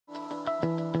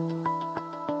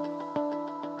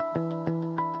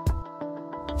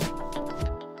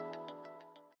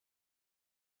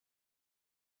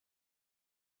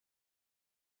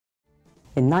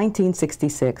In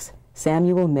 1966,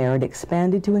 Samuel Merritt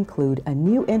expanded to include a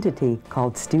new entity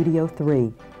called Studio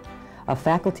 3. A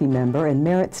faculty member and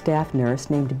Merritt staff nurse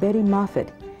named Betty Moffett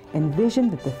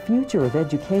envisioned that the future of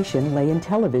education lay in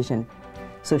television,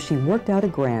 so she worked out a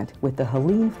grant with the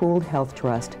Helene Fould Health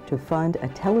Trust to fund a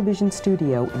television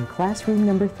studio in classroom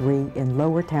number 3 in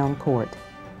Lower Town Court.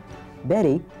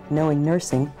 Betty, knowing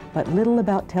nursing but little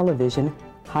about television,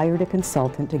 hired a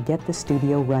consultant to get the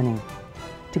studio running.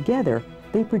 Together,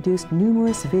 they produced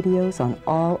numerous videos on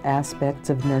all aspects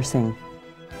of nursing.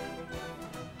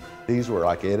 These were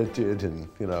like edited and,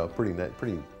 pretty,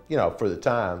 for the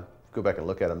time. Go back and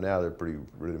look at them now, they're pretty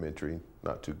rudimentary,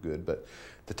 not too good, but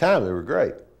at the time they were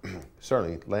great.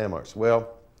 Certainly landmarks. Well,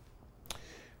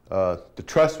 the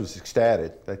trust was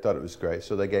ecstatic. They thought it was great,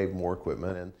 so they gave more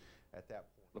equipment. And at that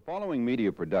point, the following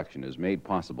media production is made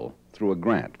possible through a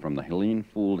grant from the Helene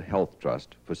Fould Health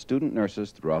Trust for student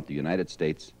nurses throughout the United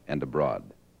States and abroad.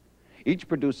 Each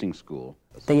producing school...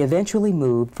 They eventually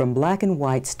moved from black and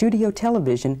white studio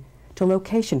television to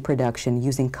location production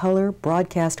using color,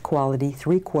 broadcast quality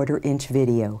 3/4-inch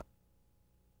video.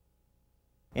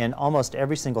 In almost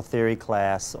every single theory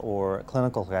class or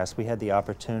clinical class, we had the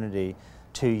opportunity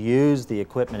to use the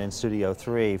equipment in Studio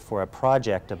 3 for a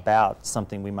project about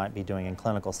something we might be doing in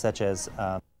clinical, such as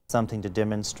something to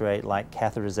demonstrate like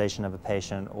catheterization of a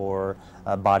patient or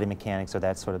body mechanics or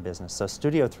that sort of business. So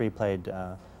Studio 3 played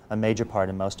a major part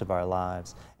in most of our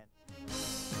lives.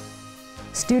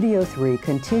 Studio 3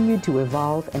 continued to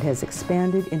evolve and has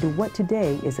expanded into what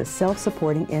today is a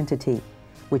self-supporting entity,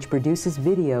 which produces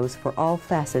videos for all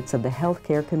facets of the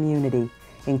healthcare community,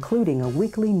 including a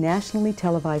weekly nationally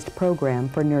televised program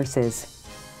for nurses.